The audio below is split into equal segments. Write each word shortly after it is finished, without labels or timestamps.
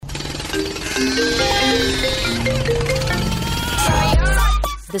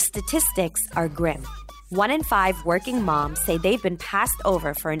The statistics are grim. 1 in 5 working moms say they've been passed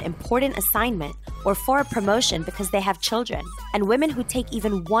over for an important assignment or for a promotion because they have children. And women who take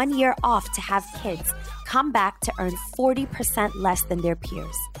even 1 year off to have kids come back to earn 40% less than their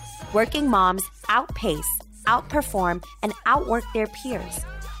peers. Working moms outpace, outperform, and outwork their peers.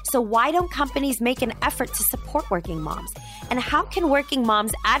 So why don't companies make an effort to support working moms? And how can working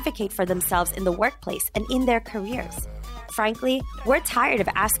moms advocate for themselves in the workplace and in their careers? Frankly, we're tired of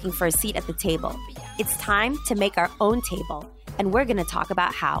asking for a seat at the table. It's time to make our own table, and we're going to talk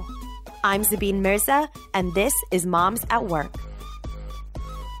about how. I'm Zabeen Mirza, and this is Moms at Work.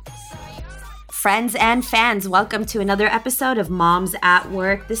 Friends and fans, welcome to another episode of Moms at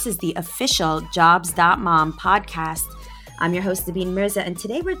Work. This is the official Jobs.Mom podcast. I'm your host, Zabeen Mirza, and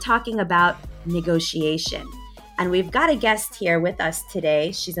today we're talking about negotiation. And we've got a guest here with us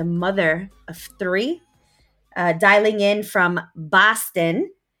today. She's a mother of 3. Dialing in from Boston,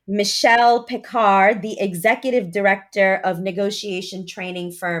 Michelle Picard, the Executive Director of Negotiation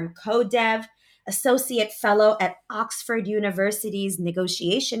Training firm Codev, Associate Fellow at Oxford University's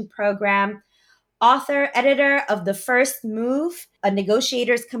Negotiation Program, author, editor of The First Move, A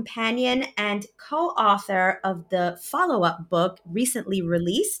Negotiator's Companion, and co-author of the follow-up book recently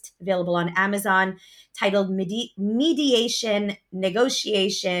released, available on Amazon, titled Mediation,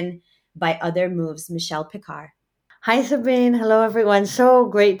 Negotiation, by Other Moves, Michelle Picard. Hi, Sabine. Hello, everyone. So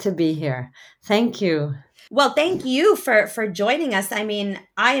great to be here. Thank you. Well, thank you for joining us. I mean,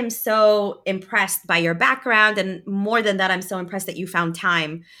 I am so impressed by your background. And more than that, I'm so impressed that you found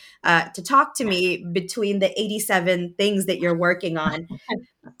time to talk to me between the 87 things that you're working on.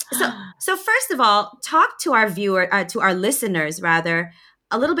 So first of all, talk to our to our listeners, rather,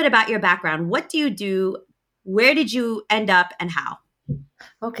 a little bit about your background. What do you do? Where did you end up and how?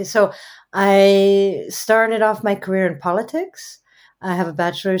 Okay, so I started off my career in politics. I have a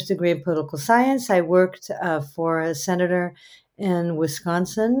bachelor's degree in political science. I worked for a senator in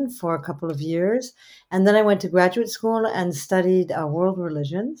Wisconsin for a couple of years. And then I went to graduate school and studied world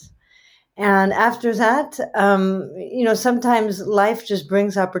religions. And after that, sometimes life just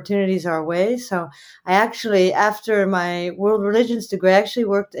brings opportunities our way. So I actually, after my world religions degree, I actually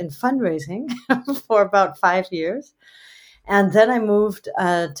worked in fundraising for about 5 years. And then I moved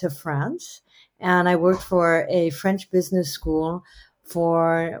to France, and I worked for a French business school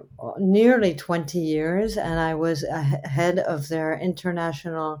for nearly 20 years, and I was head of their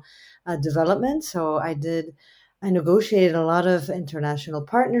international development. So I negotiated a lot of international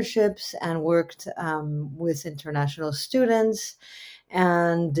partnerships and worked with international students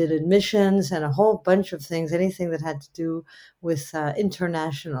and did admissions and a whole bunch of things, anything that had to do with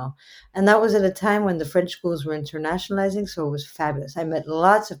international. And that was at a time when the French schools were internationalizing, so it was fabulous. I met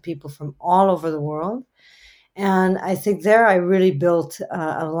lots of people from all over the world. And I think there I really built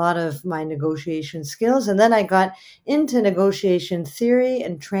a lot of my negotiation skills. And then I got into negotiation theory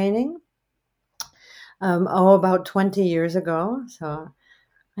and training about 20 years ago. So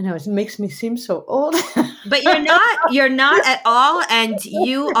I know it makes me seem so old. But you're not at all. And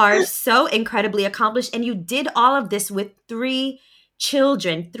you are so incredibly accomplished. And you did all of this with 3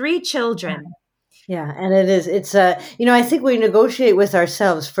 children. Yeah. And it's I think we negotiate with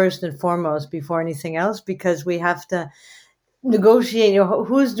ourselves first and foremost before anything else, because we have to negotiate,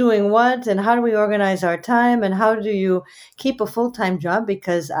 who's doing what and how do we organize our time and how do you keep a full-time job?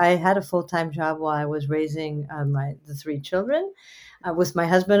 Because I had a full-time job while I was raising the 3 children. With my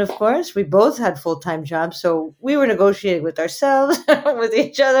husband, of course, we both had full-time jobs. So we were negotiating with ourselves, with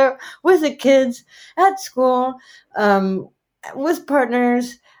each other, with the kids, at school, with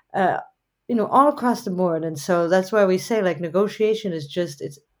partners, all across the board. And so that's why we say negotiation is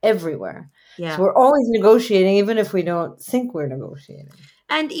it's everywhere. Yeah. So we're always negotiating, even if we don't think we're negotiating.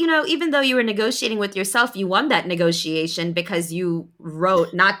 And, even though you were negotiating with yourself, you won that negotiation because you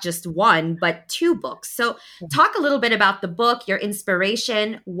wrote not just 1, but 2 books. So talk a little bit about the book, your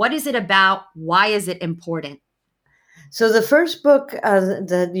inspiration. What is it about? Why is it important? So the first book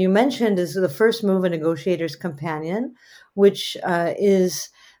that you mentioned is The First Move, A Negotiator's Companion, which is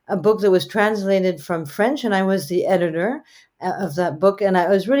a book that was translated from French, and I was the editor of that book. And I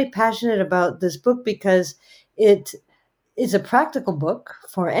was really passionate about this book because it is a practical book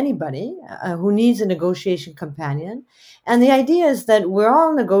for anybody who needs a negotiation companion. And the idea is that we're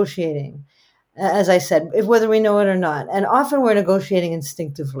all negotiating, as I said, whether we know it or not. And often we're negotiating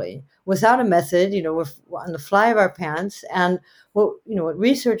instinctively without a method, we're on the fly of our pants. And what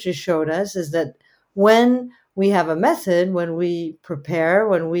research has showed us is that when we have a method, when we prepare,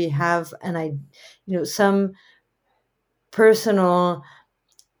 when we have some personal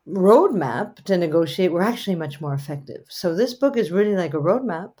roadmap to negotiate, we're actually much more effective. So this book is really like a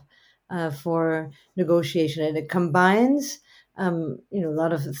roadmap for negotiation, and it combines a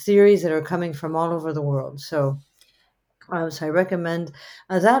lot of theories that are coming from all over the world. So I recommend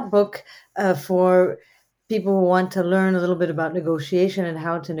that book for people who want to learn a little bit about negotiation and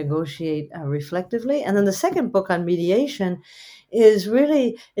how to negotiate reflectively. And then the second book on mediation is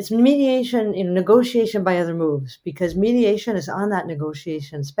really, it's mediation, negotiation by other moves, because mediation is on that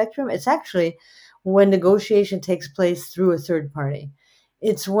negotiation spectrum. It's actually when negotiation takes place through a third party.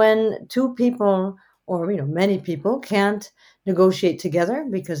 It's when two people or many people can't negotiate together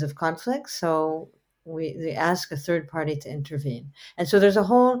because of conflict. So they ask a third party to intervene. And so there's a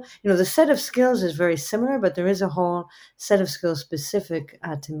whole, the set of skills is very similar, but there is a whole set of skills specific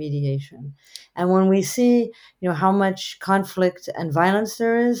to mediation. And when we see, how much conflict and violence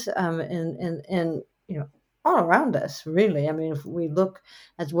there is in all around us, really. I mean, if we look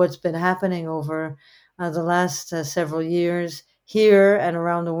at what's been happening over the last several years here and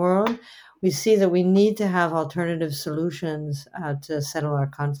around the world, we see that we need to have alternative solutions to settle our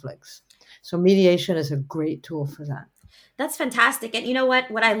conflicts. So mediation is a great tool for that. That's fantastic. And you know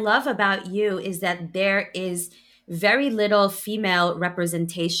what? What I love about you is that there is very little female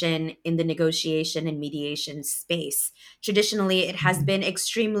representation in the negotiation and mediation space. Traditionally, it has been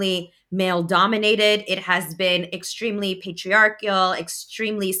extremely male dominated, it has been extremely patriarchal,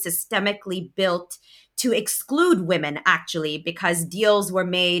 extremely systemically built to exclude women, actually, because deals were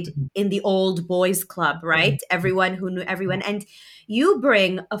made in the old boys club, right? Everyone who knew everyone. And you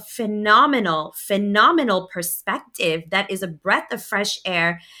bring a phenomenal perspective that is a breath of fresh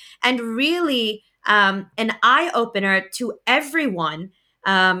air and really an eye opener to everyone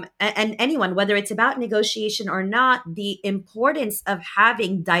and anyone, whether it's about negotiation or not, the importance of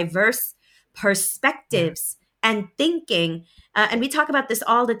having diverse perspectives and thinking. And we talk about this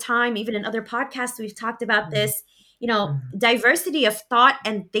all the time, even in other podcasts, we've talked about this. Diversity of thought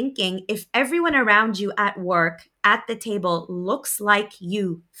and thinking. If everyone around you at work, at the table, looks like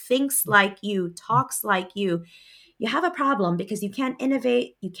you, thinks like you, talks like you have a problem, because you can't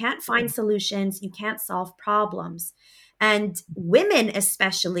innovate, you can't find solutions, you can't solve problems. And women,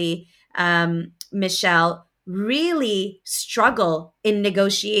 especially, Michelle, really struggle in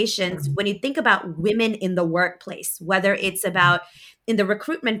negotiations when you think about women in the workplace, whether it's about in the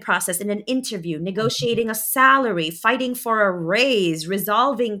recruitment process, in an interview, negotiating a salary, fighting for a raise,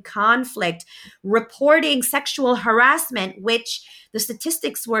 resolving conflict, reporting sexual harassment, which the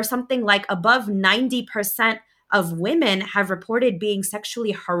statistics were something like above 90% of women have reported being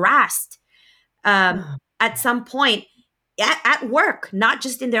sexually harassed at some point at work, not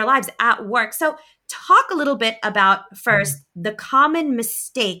just in their lives, at work. So talk a little bit about first the common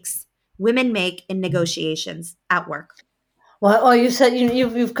mistakes women make in negotiations at work. Well, you said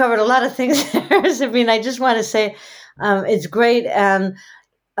you've covered a lot of things there, Sabine. I just want to say it's great, and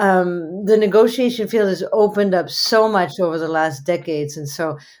the negotiation field has opened up so much over the last decades, and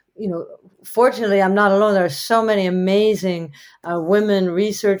so fortunately, I'm not alone. There are so many amazing women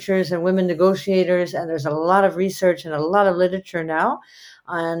researchers and women negotiators, and there's a lot of research and a lot of literature now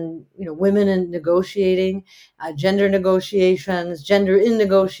on women in negotiating, gender negotiations, gender in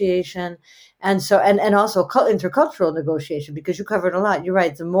negotiation, and so and also intercultural negotiation, because you covered a lot. You're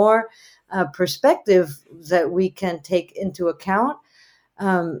right. The more perspective that we can take into account,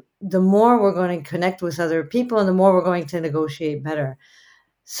 the more we're going to connect with other people, and the more we're going to negotiate better.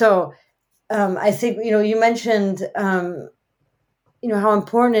 So I think you mentioned how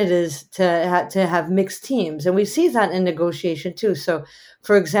important it is to have mixed teams, and we see that in negotiation too. So,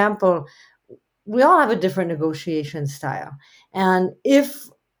 for example, we all have a different negotiation style, and if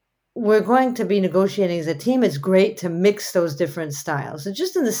we're going to be negotiating as a team, it's great to mix those different styles. And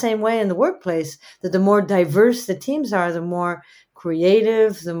just in the same way in the workplace, that the more diverse the teams are, the more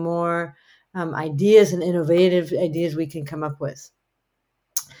creative, the more ideas and innovative ideas we can come up with.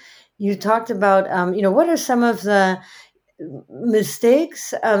 You talked about, what are some of the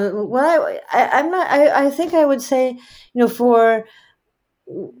mistakes? I think I would say, for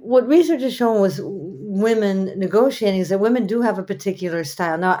what research has shown with women negotiating is that women do have a particular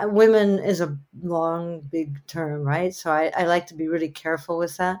style. Now, women is a long, big term, right? So I like to be really careful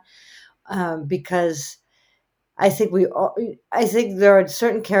with that because I think there are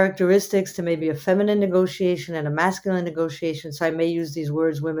certain characteristics to maybe a feminine negotiation and a masculine negotiation. So I may use these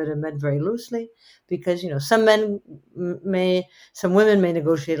words "women" and "men" very loosely, because some women may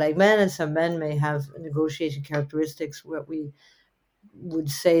negotiate like men, and some men may have negotiation characteristics what we would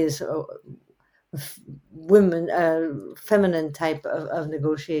say is feminine type of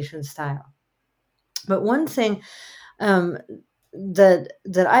negotiation style. But one thing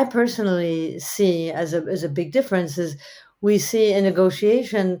that I personally see as a big difference is we see in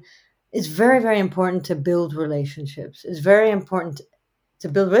negotiation, it's very, very important to build relationships. It's very important to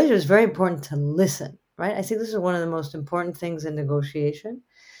build relationships. It's very important to listen, right? I think this is one of the most important things in negotiation.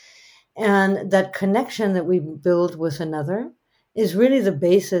 And that connection that we build with another is really the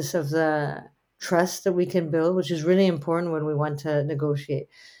basis of the trust that we can build, which is really important when we want to negotiate.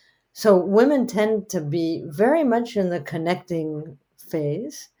 So women tend to be very much in the connecting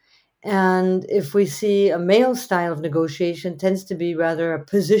phase. And if we see a male style of negotiation tends to be rather a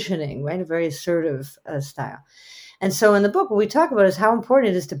positioning, right? A very assertive style. And so in the book, what we talk about is how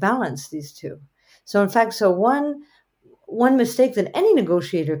important it is to balance these two. So in fact, one mistake that any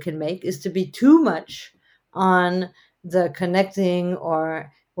negotiator can make is to be too much on the connecting,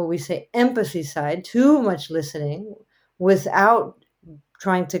 or what we say empathy side, too much listening without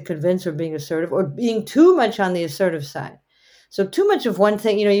trying to convince or being assertive, or being too much on the assertive side. So too much of one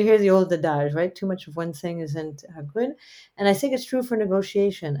thing, you hear the old adage, right? Too much of one thing isn't good. And I think it's true for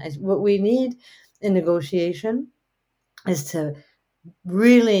negotiation. What we need in negotiation is to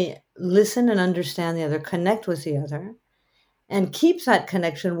really listen and understand the other, connect with the other, and keep that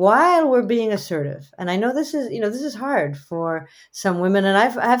connection while we're being assertive. And I know this is hard for some women, and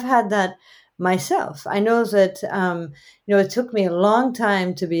I've had that myself. I know that it took me a long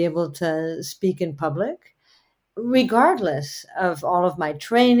time to be able to speak in public, regardless of all of my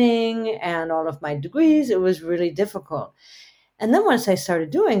training and all of my degrees. It was really difficult. And then once I started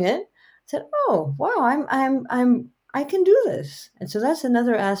doing it, I said, "Oh, wow, I can do this." And so that's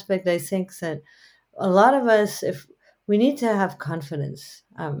another aspect. I think that a lot of us, if we need to have confidence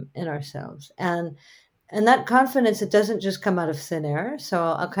in ourselves, and that confidence, it doesn't just come out of thin air. So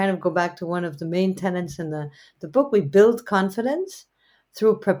I'll kind of go back to one of the main tenets in the book. We build confidence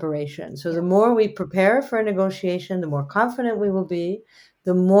through preparation. So the more we prepare for a negotiation, the more confident we will be,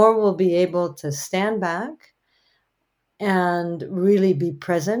 the more we'll be able to stand back and really be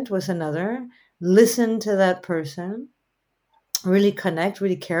present with another, listen to that person, really connect,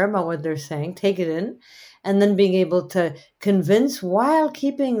 really care about what they're saying, take it in, and then being able to convince while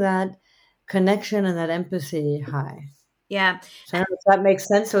keeping that connection and that empathy high. Yeah. So I don't know if that makes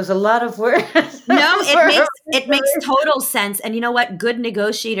sense. So it's a lot of words. No, it makes total sense. And you know what? Good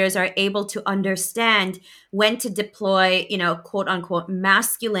negotiators are able to understand when to deploy, quote unquote,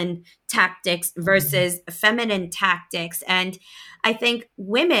 masculine tactics versus feminine tactics. And I think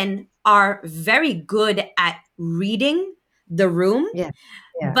women are very good at reading the room. Yeah.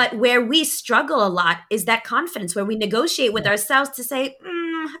 Yeah. But where we struggle a lot is that confidence, where we negotiate with ourselves to say,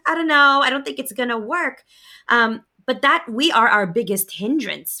 I don't know, I don't think it's going to work. But that we are our biggest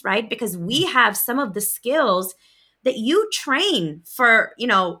hindrance, right? Because we have some of the skills that you train for,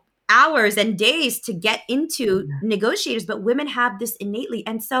 hours and days to get into negotiators, but women have this innately.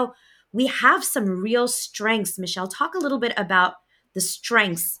 And so we have some real strengths. Michelle, talk a little bit about the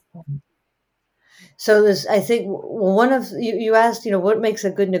strengths. So I think one of you asked, what makes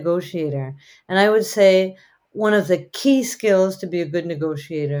a good negotiator? And I would say one of the key skills to be a good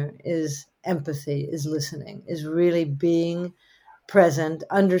negotiator is empathy, is listening, is really being present,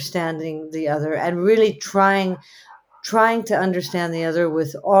 understanding the other, and really trying to understand the other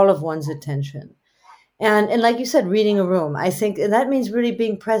with all of one's attention. And like you said, reading a room. I think that means really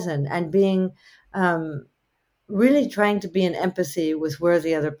being present and being really trying to be in empathy with where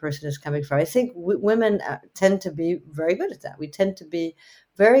the other person is coming from. I think women tend to be very good at that. We tend to be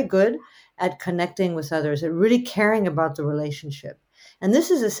very good at connecting with others and really caring about the relationship. And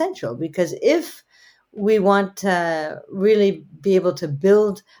this is essential, because if we want to really be able to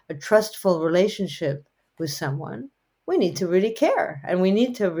build a trustful relationship with someone, we need to really care, and we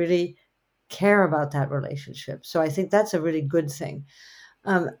need to really care about that relationship. So I think that's a really good thing.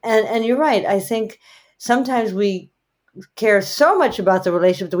 And you're right. I think sometimes we care so much about the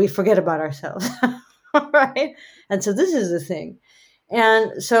relationship that we forget about ourselves, right? And so this is the thing.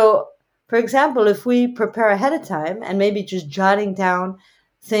 And so, for example, if we prepare ahead of time and maybe just jotting down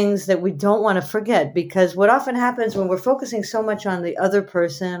things that we don't want to forget, because what often happens when we're focusing so much on the other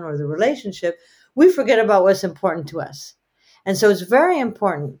person or the relationship, we forget about what's important to us. And so it's very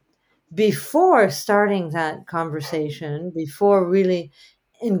important before starting that conversation, before really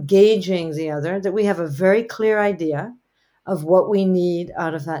engaging the other, that we have a very clear idea of what we need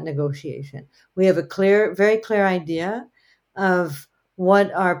out of that negotiation. We have a very clear idea of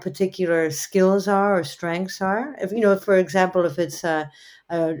what our particular skills are or strengths are. If, for example, if it's a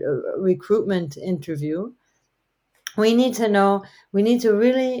recruitment interview, we need to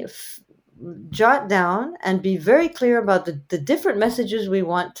really jot down and be very clear about the different messages we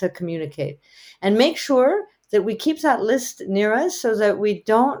want to communicate, and make sure that we keep that list near us so that we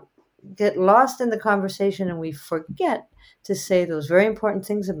don't get lost in the conversation and we forget to say those very important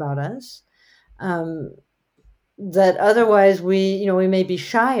things about us, that otherwise we may be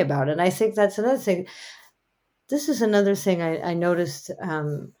shy about. And I think that's another thing. This is another thing I noticed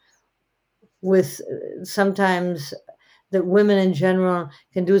with sometimes that women in general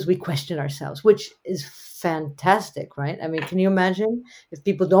can do is we question ourselves, which is fantastic, right? I mean, can you imagine if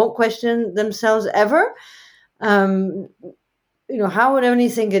people don't question themselves ever? How would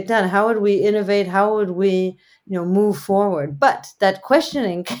anything get done? How would we innovate? How would we, move forward? But that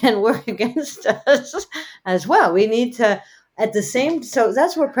questioning can work against us as well. We need to, so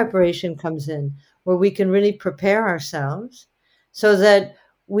that's where preparation comes in, where we can really prepare ourselves so that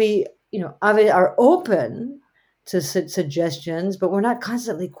we, are open to suggestions, but we're not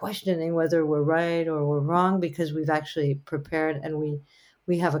constantly questioning whether we're right or we're wrong, because we've actually prepared and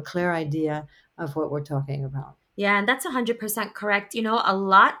we have a clear idea of what we're talking about. Yeah, and that's 100% correct. A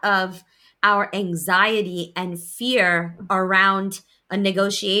lot of our anxiety and fear around a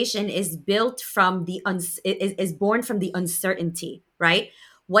negotiation is built from is born from the uncertainty, right?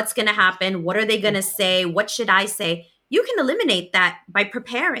 What's going to happen? What are they going to say? What should I say? You can eliminate that by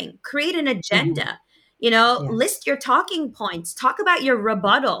preparing, create an agenda. Mm-hmm. Yeah. Yes. List your talking points, talk about your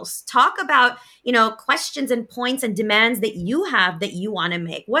rebuttals, talk about, questions and points and demands that you have that you want to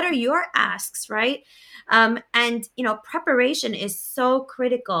make. What are your asks, right? And preparation is so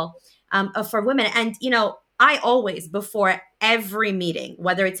critical for women. And I always, before every meeting,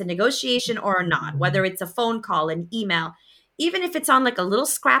 whether it's a negotiation or not, whether it's a phone call, an email, even if it's on like a little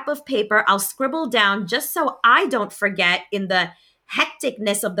scrap of paper, I'll scribble down just so I don't forget in the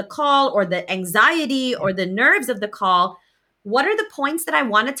hecticness of the call or the anxiety or the nerves of the call. What are the points that I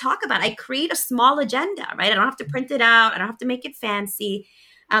want to talk about? I create a small agenda, right? I don't have to print it out. I don't have to make it fancy.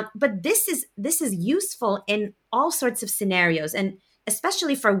 But this is useful in all sorts of scenarios, and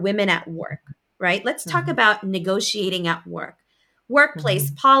especially for women at work, right? Let's talk about negotiating at work,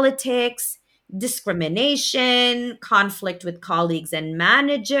 workplace politics, discrimination, conflict with colleagues and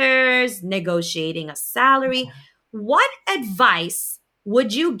managers, negotiating a salary. What advice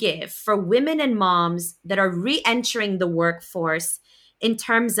would you give for women and moms that are re-entering the workforce in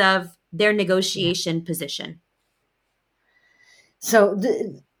terms of their negotiation position? So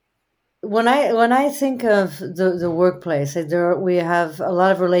when I think of the workplace, we have a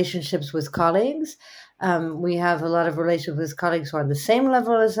lot of relationships with colleagues. We have a lot of relationships with colleagues who are on the same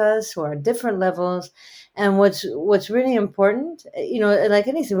level as us, who are at different levels. And what's really important, like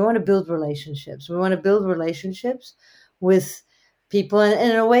anything, we want to build relationships. We want to build relationships with people. And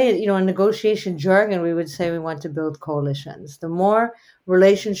in a way, in negotiation jargon, we would say we want to build coalitions. The more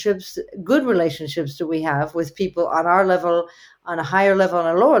relationships, good relationships that we have with people on our level, on a higher level,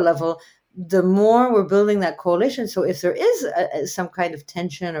 on a lower level, the more we're building that coalition. So if there is some kind of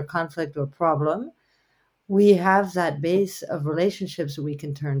tension or conflict or problem, we have that base of relationships that we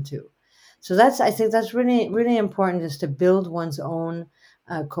can turn to. So I think that's really, really important, is to build one's own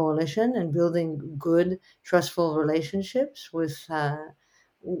coalition and building good, trustful relationships with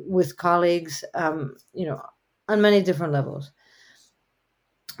colleagues, on many different levels.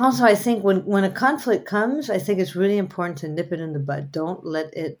 Also, I think when a conflict comes, I think it's really important to nip it in the bud. Don't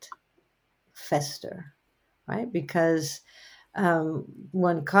let it fester, right? Because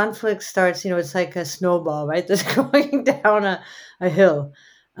when conflict starts, it's like a snowball, right? That's going down a hill.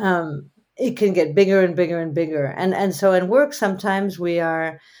 It can get bigger and bigger and bigger. And so in work, sometimes we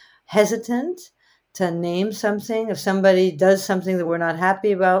are hesitant to name something. If somebody does something that we're not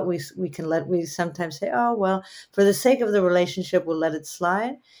happy about, we sometimes say, oh, well, for the sake of the relationship, we'll let it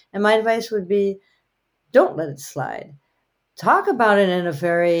slide. And my advice would be, don't let it slide. Talk about it in a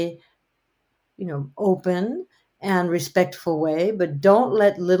very, open and respectful way, but don't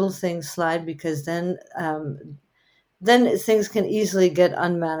let little things slide, because then things can easily get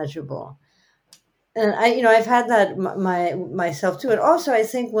unmanageable. And I've had that myself too. And also, I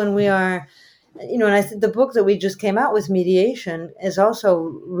think when we are, and I think the book that we just came out with, Mediation, is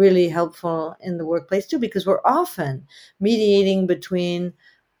also really helpful in the workplace too, because we're often mediating between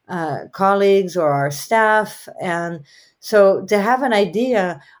colleagues or our staff. And so to have an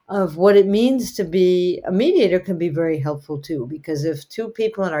idea of what it means to be a mediator can be very helpful too, because if two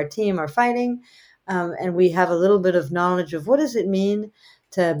people in our team are fighting, and we have a little bit of knowledge of what does it mean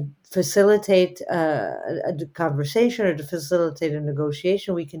to facilitate a conversation or to facilitate a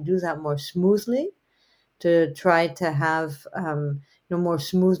negotiation, we can do that more smoothly, to try to have more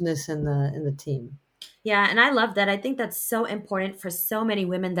smoothness in the team. Yeah, and I love that. I think that's so important for so many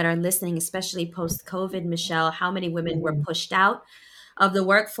women that are listening, especially post-COVID, Michelle, how many women were pushed out of the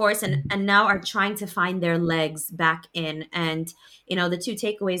workforce, and now are trying to find their legs back in. And the two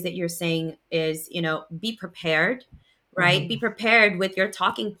takeaways that you're saying is, be prepared, right? Be Mhm. prepared with your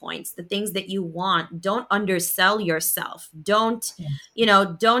talking points, the things that you want. Don't undersell yourself. Yes.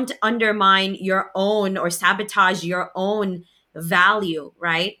 Don't undermine your own or sabotage your own value,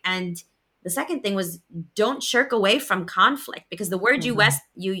 right? And the second thing was, don't shirk away from conflict, because the word Mhm.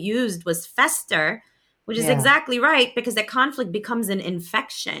 you used was fester, which is Yeah. exactly right, because the conflict becomes an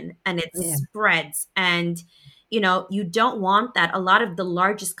infection and it Yeah. spreads. And you don't want that. A lot of the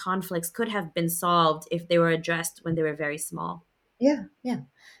largest conflicts could have been solved if they were addressed when they were very small. Yeah. Yeah.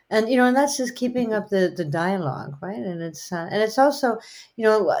 And and that's just keeping up the dialogue, right? And it's also,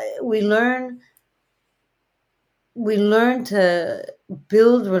 we learn to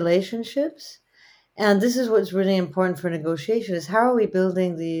build relationships. And this is what's really important for negotiation, is how are we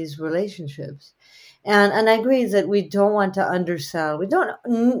building these relationships? And I agree that we don't want to undersell. We don't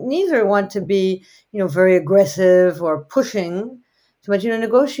neither want to be, very aggressive or pushing too much.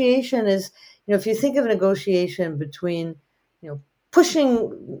 Negotiation is, if you think of negotiation between, you know, pushing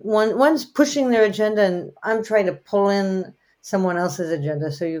one's pushing their agenda and I'm trying to pull in someone else's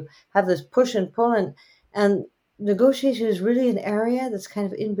agenda. So you have this push and pull, and negotiation is really an area that's kind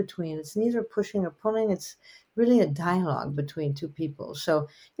of in between. It's neither pushing or pulling. It's really a dialogue between two people. So,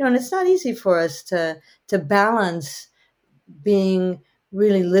 and it's not easy for us to balance being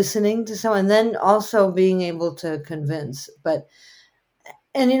really listening to someone and then also being able to convince.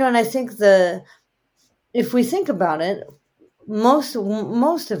 And I think if we think about it, most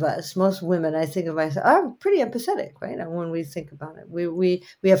of us, most women, I think of myself, are pretty empathetic, right? And when we think about it, we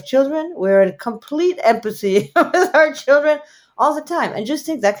have children. We're in complete empathy with our children all the time, and just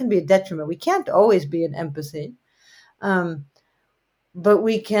think that can be a detriment. We can't always be in empathy, um, but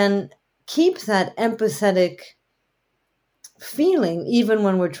we can keep that empathetic feeling even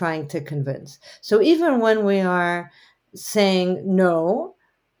when we're trying to convince. So even when we are saying no,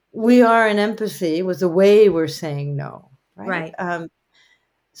 we are in empathy with the way we're saying no, right? Right.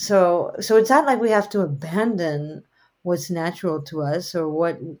 So it's not like we have to abandon what's natural to us or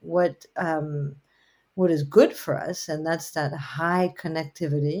what is good for us, and that's that high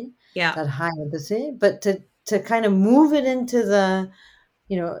connectivity, Yeah. that high empathy, but to kind of move it into the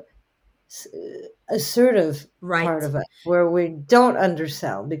you know s- assertive part Right. of it where we don't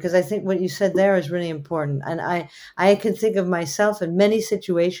undersell, because I think what you said there is really important. And I can think of myself in many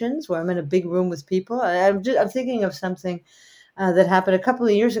situations where I'm in a big room with people. I'm thinking of something that happened a couple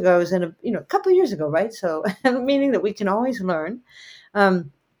of years ago. I was in a couple of years ago, right? So meaning that we can always learn.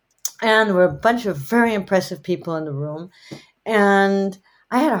 Um, and there were a bunch of very impressive people in the room, and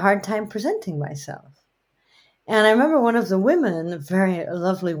I had a hard time presenting myself. And I remember one of the women, a very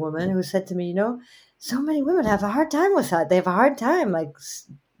lovely woman, who said to me, so many women have a hard time with that. They have a hard time like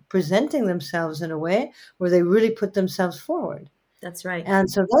presenting themselves in a way where they really put themselves forward. That's right. And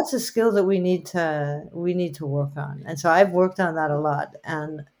so that's a skill that we need to work on. And so I've worked on that a lot,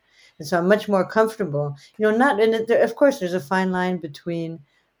 and so I'm much more comfortable. Not and of course there's a fine line between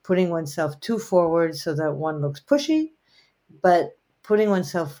putting oneself too forward so that one looks pushy, but putting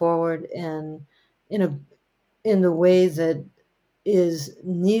oneself forward in a in the way that is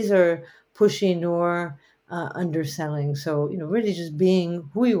neither pushy nor underselling. So really just being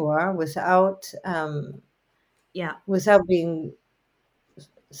who you are Yeah. without being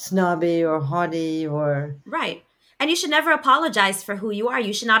snobby or haughty or Right. And you should never apologize for who you are.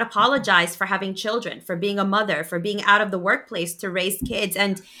 You should not apologize for having children, for being a mother, for being out of the workplace to raise kids.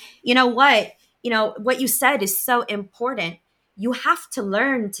 And you know what? What you said is so important. You have to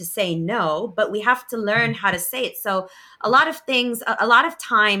learn to say no, but we have to learn how to say it. So a lot of things, a lot of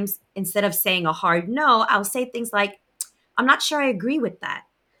times, instead of saying a hard no, I'll say things like, I'm not sure I agree with that.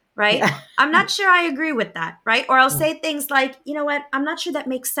 Right? yeah. I'm not sure I agree with that. Right? Or I'll say things like, you know what? I'm not sure that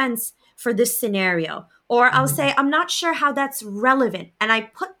makes sense for this scenario. Or I'll say, Mhm. I'm not sure how that's relevant. And I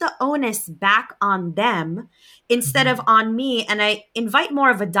put the onus back on them instead of Mhm. on me. And I invite more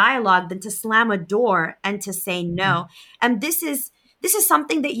of a dialogue than to slam a door and to say Mhm. no. And this is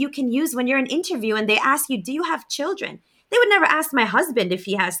something that you can use when you're in an interview and they ask you, do you have children? They would never ask my husband if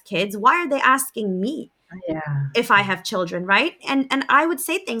he has kids. Why are they asking me Yeah. if I have children, right? And I would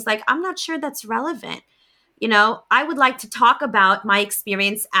say things like, I'm not sure that's relevant. I would like to talk about my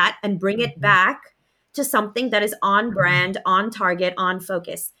experience at and bring it Mhm. back to something that is on Mhm. brand, on target, on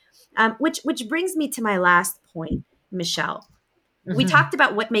focus. Which brings me to my last point, Michelle. We Mhm. talked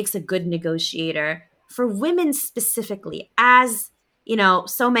about what makes a good negotiator for women specifically. As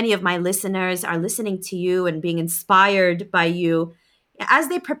so many of my listeners are listening to you and being inspired by you as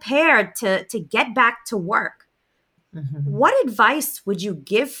they prepare to get back to work. Mhm. What advice would you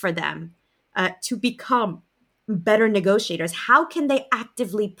give for them to become better negotiators? How can they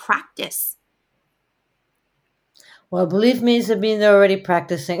actively practice? Well, believe me, Sabine, they're already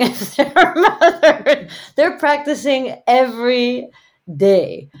practicing. If they're mother, they're practicing every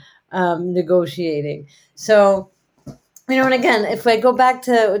day, negotiating. So, and again, if I go back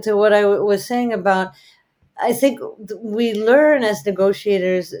to what I was saying about, I think we learn as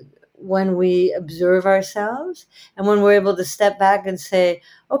negotiators when we observe ourselves and when we're able to step back and say,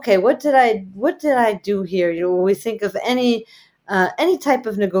 okay, what did I do here? When we think of any type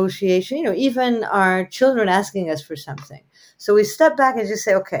of negotiation, even our children asking us for something. So we step back and just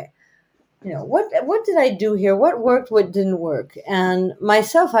say, okay, what did I do here? What worked? What didn't work? And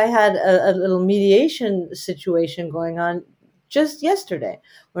myself, I had a little mediation situation going on just yesterday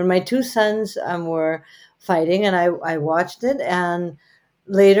when my two sons were fighting, and I watched it. And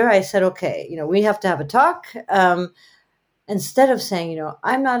later I said, okay, we have to have a talk. Instead of saying,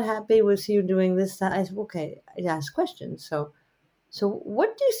 I'm not happy with you doing this, that, I said, okay, I asked questions. So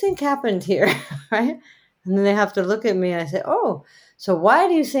what do you think happened here? Right? And then they have to look at me and I say, oh, so why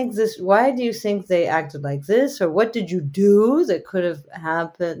do you think this? Why do you think they acted like this? Or what did you do that could have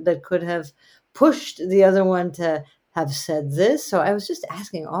happened, that could have pushed the other one to have said this? So I was just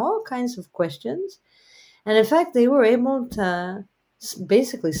asking all kinds of questions. And in fact, they were able to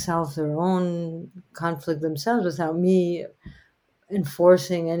basically solve their own conflict themselves without me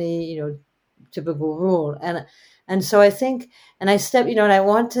enforcing any typical rule. And so I think, and I stepped, and I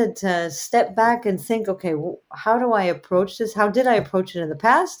wanted to step back and think, okay, how do I approach this? How did I approach it in the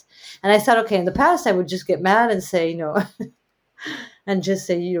past? And I thought, okay, in the past I would just get mad and say, and just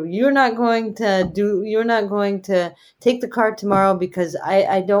say, you're not going to take the car tomorrow because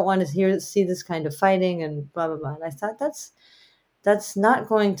I don't want to see this kind of fighting and blah blah blah. And I thought that's not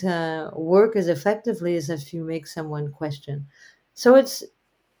going to work as effectively as if you make someone question. So it's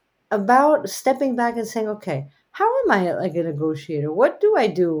about stepping back and saying, okay, how am I like a negotiator? What do I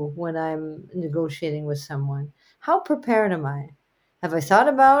do when I'm negotiating with someone? How prepared am I? Have I thought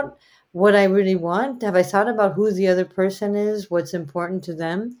about what I really want? Have I thought about who the other person is? What's important to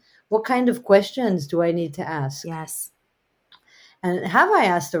them? What kind of questions do I need to ask? Yes. And have I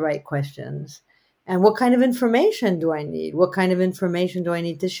asked the right questions? And what kind of information do I need? What kind of information do I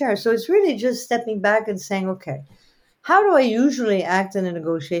need to share? So it's really just stepping back and saying, okay, how do I usually act in a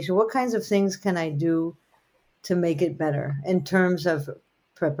negotiation? What kinds of things can I do to make it better in terms of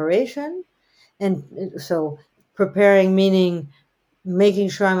preparation? And so preparing meaning making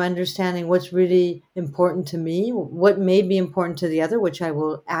sure I'm understanding what's really important to me, what may be important to the other, which I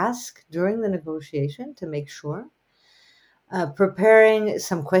will ask during the negotiation to make sure. Preparing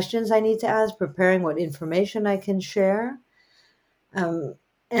some questions I need to ask, preparing what information I can share,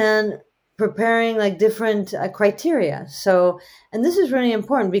 and preparing like different criteria. So, and this is really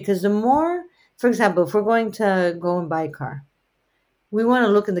important because the more, for example, if we're going to go and buy a car, we want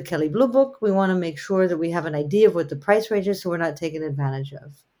to look in the Kelley Blue Book. We want to make sure that we have an idea of what the price range is so we're not taken advantage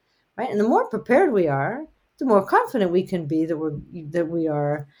of, right? And the more prepared we are, the more confident we can be that we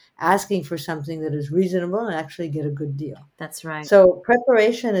are asking for something that is reasonable and actually get a good deal. That's right. So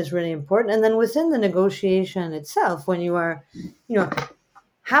preparation is really important. And then within the negotiation itself, when you are,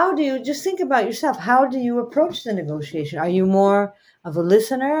 how do you just think about yourself? How do you approach the negotiation? Are you more of a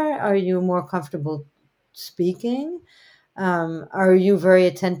listener? Are you more comfortable speaking? Are you very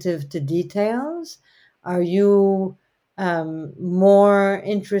attentive to details? Are you more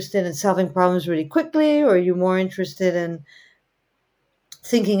interested in solving problems really quickly? Or are you more interested in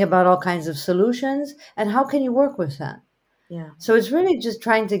thinking about all kinds of solutions? And how can you work with that? Yeah. So it's really just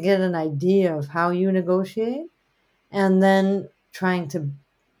trying to get an idea of how you negotiate and then trying to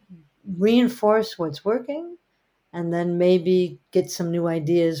reinforce what's working and then maybe get some new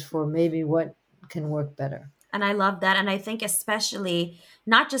ideas for maybe what can work better. And I love that. And I think especially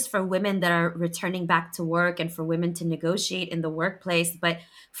not just for women that are returning back to work and for women to negotiate in the workplace, but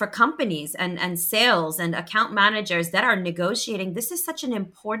for companies and sales and account managers that are negotiating, this is such an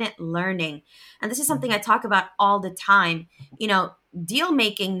important learning. And this is something I talk about all the time. Deal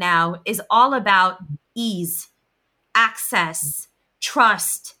making now is all about ease, access,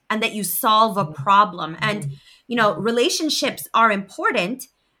 trust, and that you solve a problem. And, relationships are important,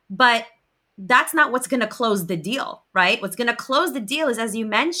 but that's not what's going to close the deal, right? What's going to close the deal is, as you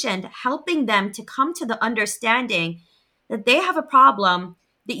mentioned, helping them to come to the understanding that they have a problem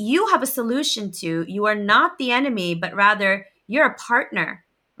that you have a solution to. You are not the enemy, but rather you're a partner,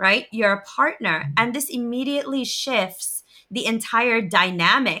 right? You're a partner. And this immediately shifts the entire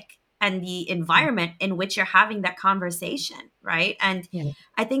dynamic and the environment in which you're having that conversation, right? And Yeah.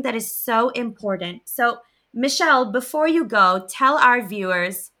 I think that is so important. So, Michelle, before you go, tell our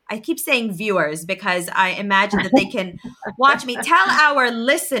viewers, I keep saying viewers because I imagine that they can watch me. Tell our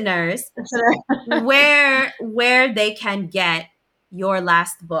listeners where they can get your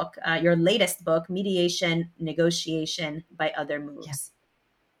last book, your latest book, Mediation Negotiation by Other Moves.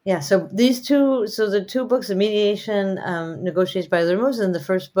 Yeah, so the two books, the Mediation, Negotiation by Other Moves, and the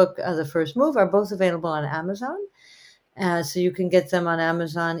first book, The First Move, are both available on Amazon. So you can get them on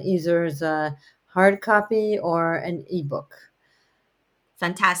Amazon, either the hard copy or an ebook.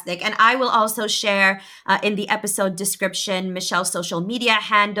 Fantastic. And I will also share in the episode description Michelle's social media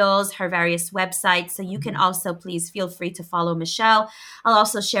handles, her various websites. So you can also please feel free to follow Michelle. I'll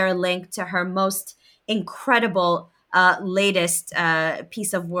also share a link to her most incredible latest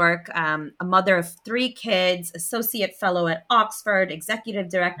piece of work, a mother of 3 kids, associate fellow at Oxford, executive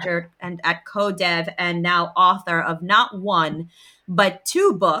director and at CoDev, and now author of not 1, but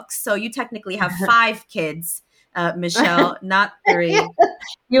 2 books. So you technically have 5 kids. Michelle, not 3. Yeah,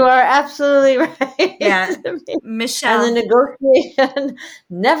 you are absolutely right. Yeah, Michelle. And the negotiation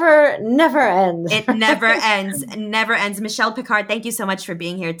never ends. It never ends. Never ends. Michelle Piccart, thank you so much for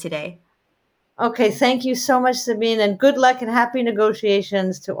being here today. Okay, thank you so much, Sabine, and good luck and happy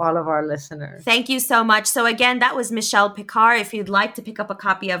negotiations to all of our listeners. Thank you so much. So again, that was Michelle Piccart. If you'd like to pick up a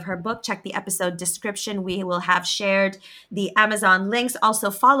copy of her book, check the episode description. We will have shared the Amazon links.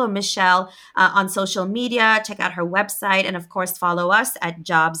 Also follow Michelle on social media. Check out her website. And of course, follow us at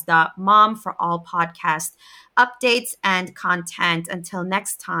jobs.mom for all podcast updates and content. Until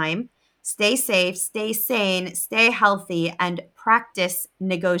next time, stay safe, stay sane, stay healthy, and practice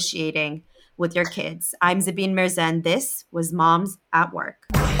negotiating with your kids. I'm Zabine Mirza, and this was Moms at Work.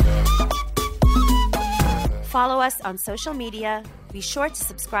 Follow us on social media. Be sure to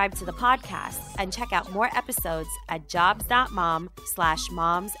subscribe to the podcast and check out more episodes at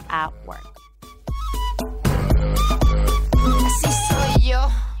jobs.mom/moms at work.